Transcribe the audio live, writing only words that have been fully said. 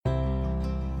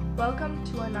Welcome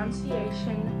to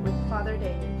Annunciation with Father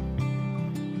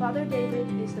David. Father David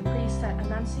is the priest at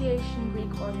Annunciation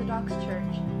Greek Orthodox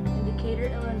Church in Decatur,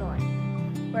 Illinois,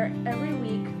 where every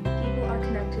week people are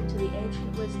connected to the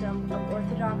ancient wisdom of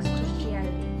Orthodox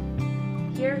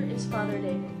Christianity. Here is Father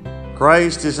David.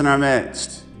 Christ is in our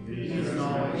midst.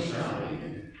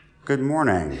 Good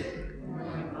morning.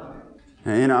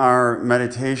 In our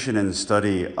meditation and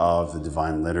study of the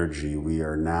Divine Liturgy, we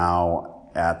are now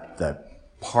at the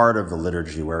part of the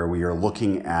liturgy where we are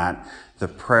looking at the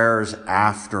prayers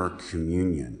after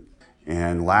communion.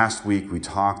 And last week we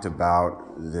talked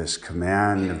about this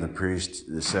command of the priest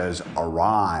that says,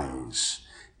 "Arise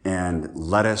and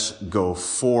let us go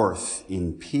forth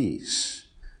in peace,"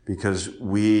 because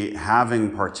we,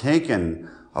 having partaken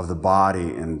of the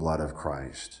body and blood of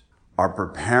Christ, are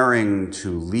preparing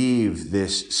to leave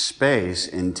this space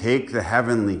and take the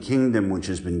heavenly kingdom which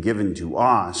has been given to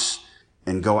us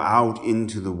and go out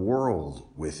into the world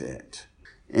with it.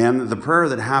 And the prayer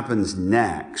that happens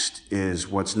next is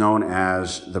what's known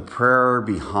as the prayer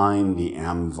behind the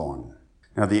amvon.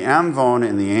 Now, the amvon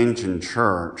in the ancient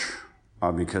church,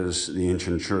 because the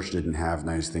ancient church didn't have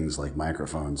nice things like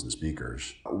microphones and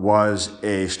speakers, was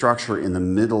a structure in the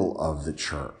middle of the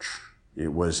church.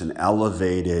 It was an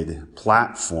elevated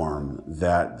platform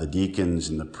that the deacons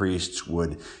and the priests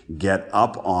would get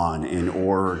up on in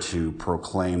order to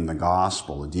proclaim the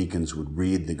gospel. The deacons would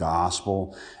read the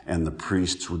gospel and the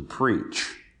priests would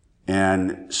preach.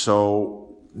 And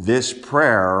so this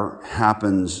prayer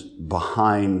happens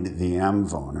behind the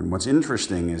amvon. And what's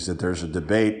interesting is that there's a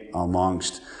debate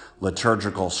amongst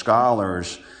liturgical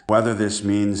scholars whether this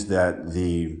means that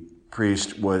the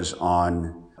priest was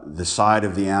on the side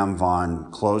of the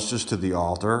amvon closest to the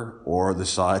altar or the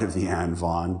side of the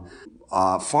amvon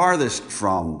farthest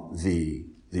from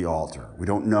the altar. We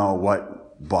don't know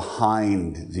what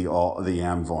behind the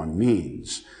amvon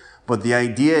means. But the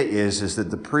idea is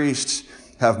that the priests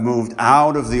have moved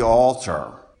out of the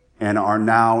altar and are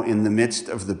now in the midst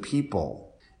of the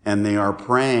people. And they are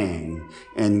praying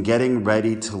and getting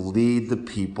ready to lead the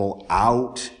people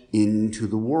out into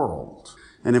the world.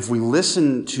 And if we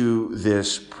listen to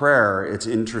this prayer, it's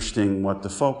interesting what the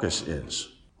focus is.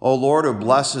 O Lord, who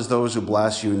blesses those who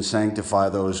bless you and sanctify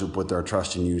those who put their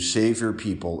trust in you, save your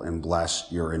people and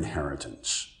bless your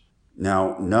inheritance.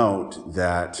 Now, note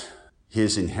that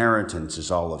his inheritance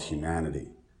is all of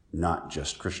humanity, not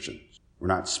just Christians. We're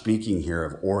not speaking here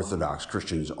of Orthodox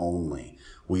Christians only.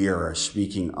 We are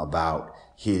speaking about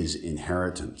his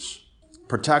inheritance.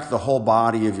 Protect the whole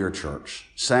body of your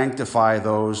church. Sanctify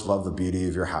those, love the beauty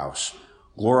of your house.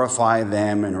 Glorify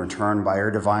them in return by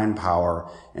your divine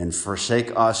power, and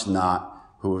forsake us not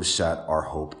who have set our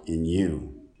hope in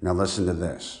you. Now listen to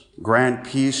this. Grant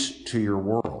peace to your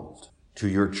world, to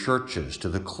your churches, to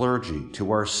the clergy,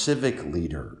 to our civic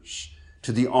leaders,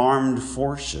 to the armed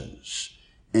forces,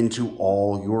 and to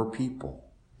all your people.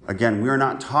 Again, we're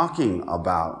not talking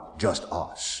about just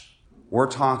us.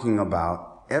 We're talking about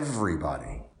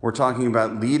everybody. We're talking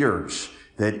about leaders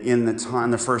that in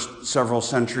the first several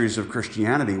centuries of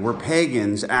Christianity were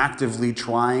pagans actively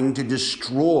trying to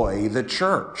destroy the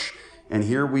church. And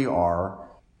here we are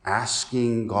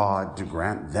asking God to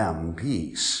grant them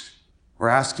peace. We're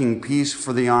asking peace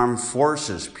for the armed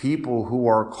forces, people who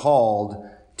are called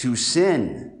to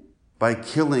sin by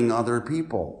killing other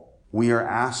people. We are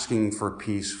asking for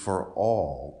peace for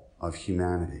all of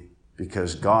humanity,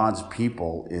 because God's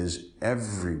people is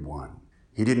everyone.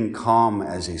 He didn't come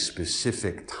as a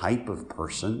specific type of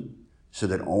person so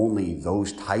that only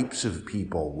those types of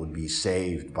people would be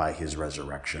saved by his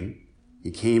resurrection.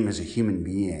 He came as a human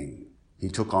being. He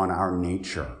took on our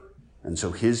nature. And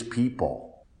so his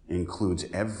people includes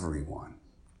everyone.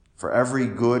 For every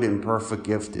good and perfect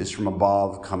gift is from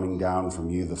above, coming down from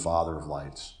you, the Father of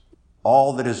lights.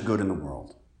 All that is good in the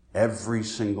world, every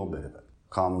single bit of it,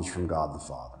 comes from God the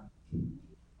Father.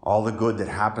 All the good that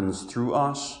happens through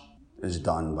us is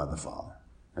done by the Father.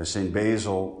 As St.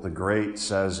 Basil the Great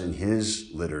says in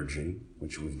his liturgy,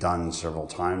 which we've done several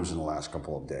times in the last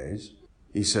couple of days,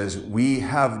 he says, "We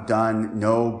have done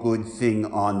no good thing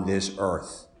on this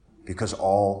earth, because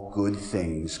all good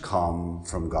things come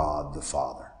from God the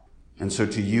Father." And so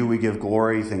to you we give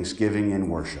glory, thanksgiving, and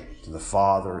worship, to the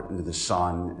Father, and to the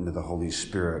Son, and to the Holy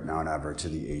Spirit, now and ever, to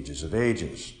the ages of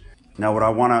ages. Now what I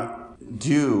want to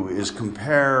do is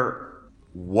compare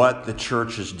what the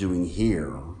church is doing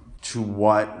here to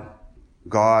what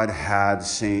God had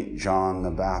St. John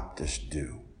the Baptist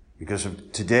do. Because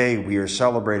today we are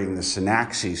celebrating the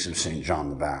synaxis of St. John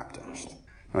the Baptist.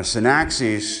 Now,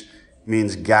 synaxis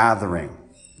means gathering.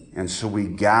 And so we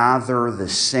gather the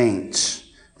saints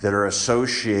that are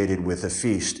associated with a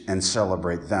feast and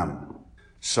celebrate them.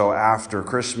 So after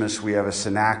Christmas, we have a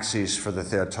synaxis for the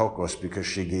Theotokos because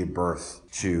she gave birth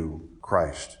to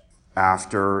Christ.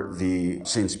 After the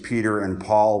Saints Peter and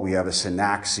Paul, we have a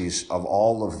synaxis of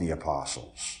all of the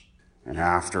apostles. And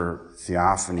after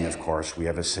Theophany, of course, we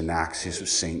have a synaxis of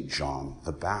St. John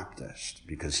the Baptist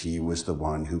because he was the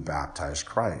one who baptized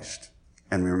Christ.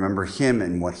 And we remember him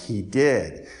and what he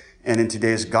did. And in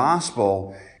today's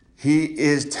gospel, he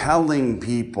is telling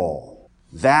people,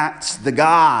 that's the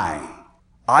guy.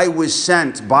 I was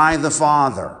sent by the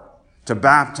Father to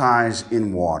baptize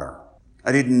in water.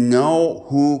 I didn't know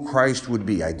who Christ would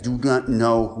be. I do not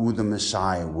know who the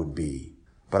Messiah would be.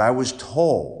 But I was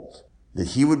told that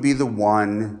he would be the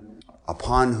one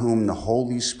upon whom the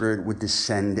Holy Spirit would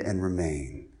descend and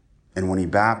remain. And when he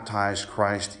baptized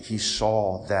Christ, he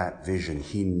saw that vision.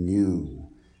 He knew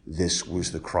this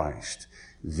was the Christ.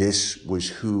 This was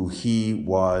who he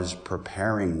was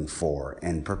preparing for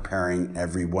and preparing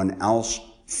everyone else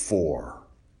for.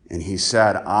 And he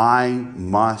said, I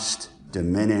must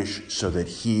diminish so that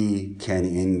he can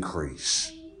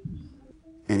increase.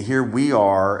 And here we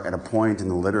are at a point in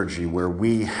the liturgy where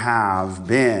we have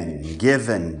been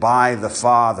given by the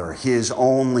Father his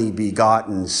only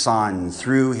begotten Son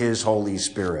through his Holy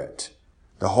Spirit.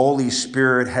 The Holy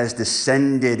Spirit has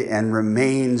descended and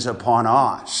remains upon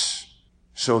us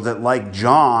so that, like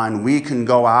John, we can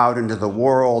go out into the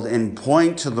world and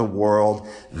point to the world,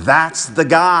 that's the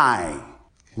guy.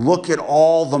 Look at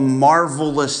all the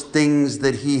marvelous things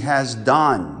that he has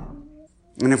done.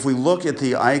 And if we look at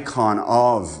the icon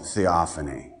of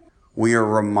Theophany, we are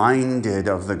reminded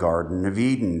of the Garden of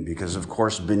Eden because, of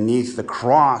course, beneath the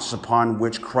cross upon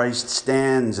which Christ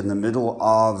stands in the middle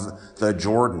of the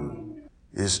Jordan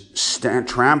is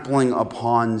trampling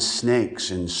upon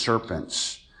snakes and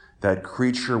serpents, that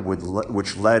creature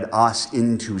which led us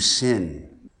into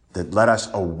sin, that led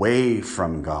us away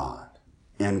from God.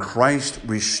 And Christ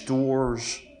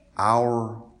restores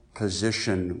our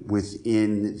position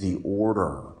within the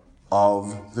order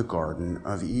of the Garden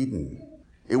of Eden.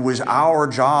 It was our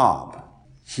job,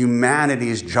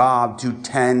 humanity's job, to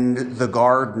tend the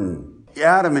garden.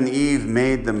 Adam and Eve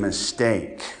made the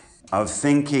mistake of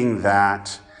thinking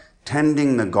that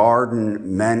tending the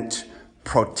garden meant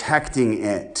protecting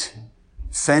it,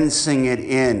 fencing it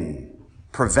in,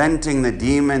 preventing the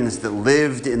demons that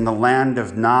lived in the land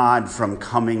of Nod from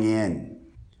coming in.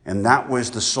 And that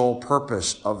was the sole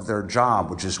purpose of their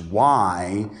job, which is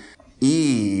why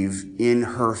Eve, in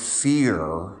her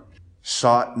fear,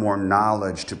 sought more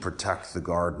knowledge to protect the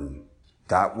garden.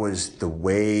 That was the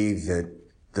way that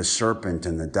the serpent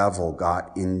and the devil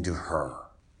got into her.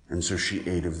 And so she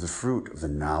ate of the fruit of the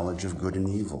knowledge of good and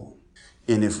evil.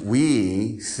 And if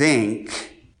we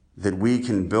think that we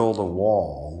can build a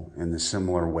wall in the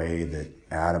similar way that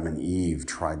Adam and Eve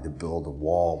tried to build a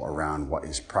wall around what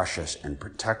is precious and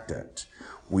protect it,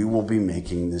 we will be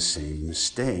making the same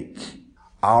mistake.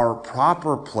 Our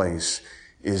proper place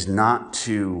is not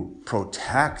to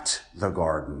protect the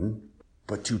garden,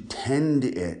 but to tend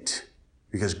it,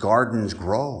 because gardens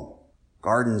grow,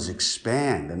 gardens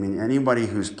expand. I mean, anybody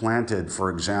who's planted, for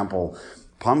example,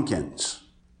 pumpkins,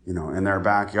 in their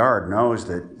backyard knows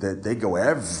that they go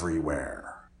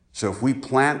everywhere. So if we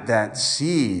plant that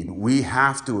seed, we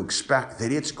have to expect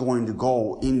that it's going to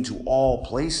go into all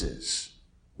places,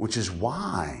 which is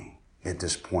why at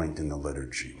this point in the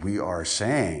liturgy, we are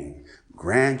saying,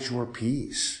 grant your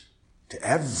peace to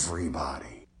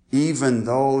everybody, even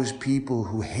those people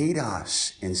who hate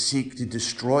us and seek to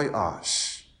destroy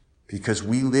us, because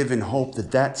we live in hope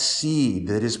that that seed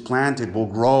that is planted will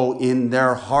grow in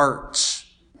their hearts.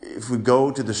 If we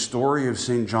go to the story of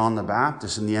St. John the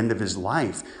Baptist and the end of his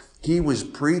life, he was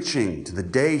preaching to the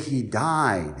day he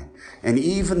died. And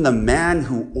even the man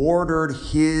who ordered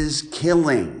his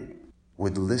killing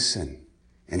would listen.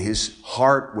 And his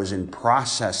heart was in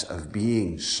process of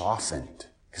being softened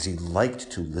because he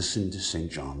liked to listen to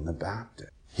St. John the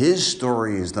Baptist. His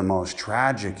story is the most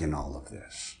tragic in all of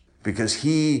this because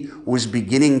he was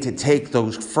beginning to take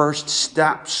those first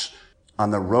steps on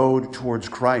the road towards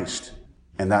Christ.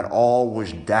 And that all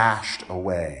was dashed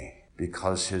away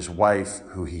because his wife,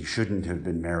 who he shouldn't have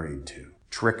been married to,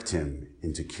 tricked him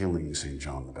into killing St.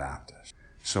 John the Baptist.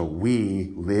 So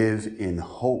we live in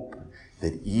hope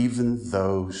that even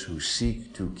those who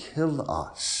seek to kill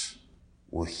us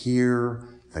will hear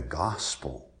the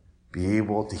gospel, be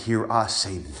able to hear us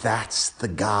say, that's the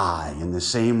guy, in the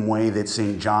same way that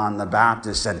St. John the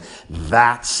Baptist said,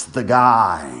 that's the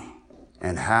guy,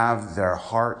 and have their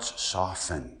hearts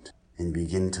softened and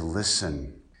begin to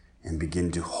listen and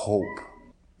begin to hope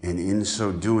And in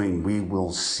so doing, we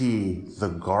will see the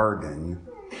garden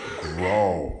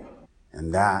grow.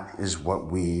 And that is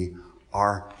what we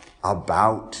are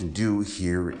about to do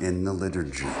here in the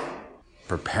liturgy.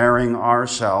 Preparing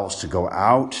ourselves to go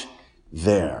out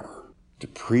there, to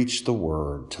preach the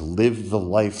word, to live the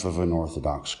life of an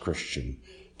Orthodox Christian,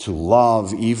 to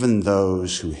love even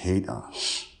those who hate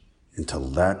us, and to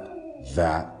let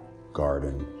that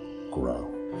garden grow.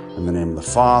 In the name of the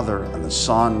Father, and the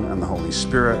Son, and the Holy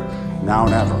Spirit, now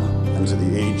and ever, and to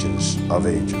the ages of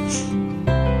ages.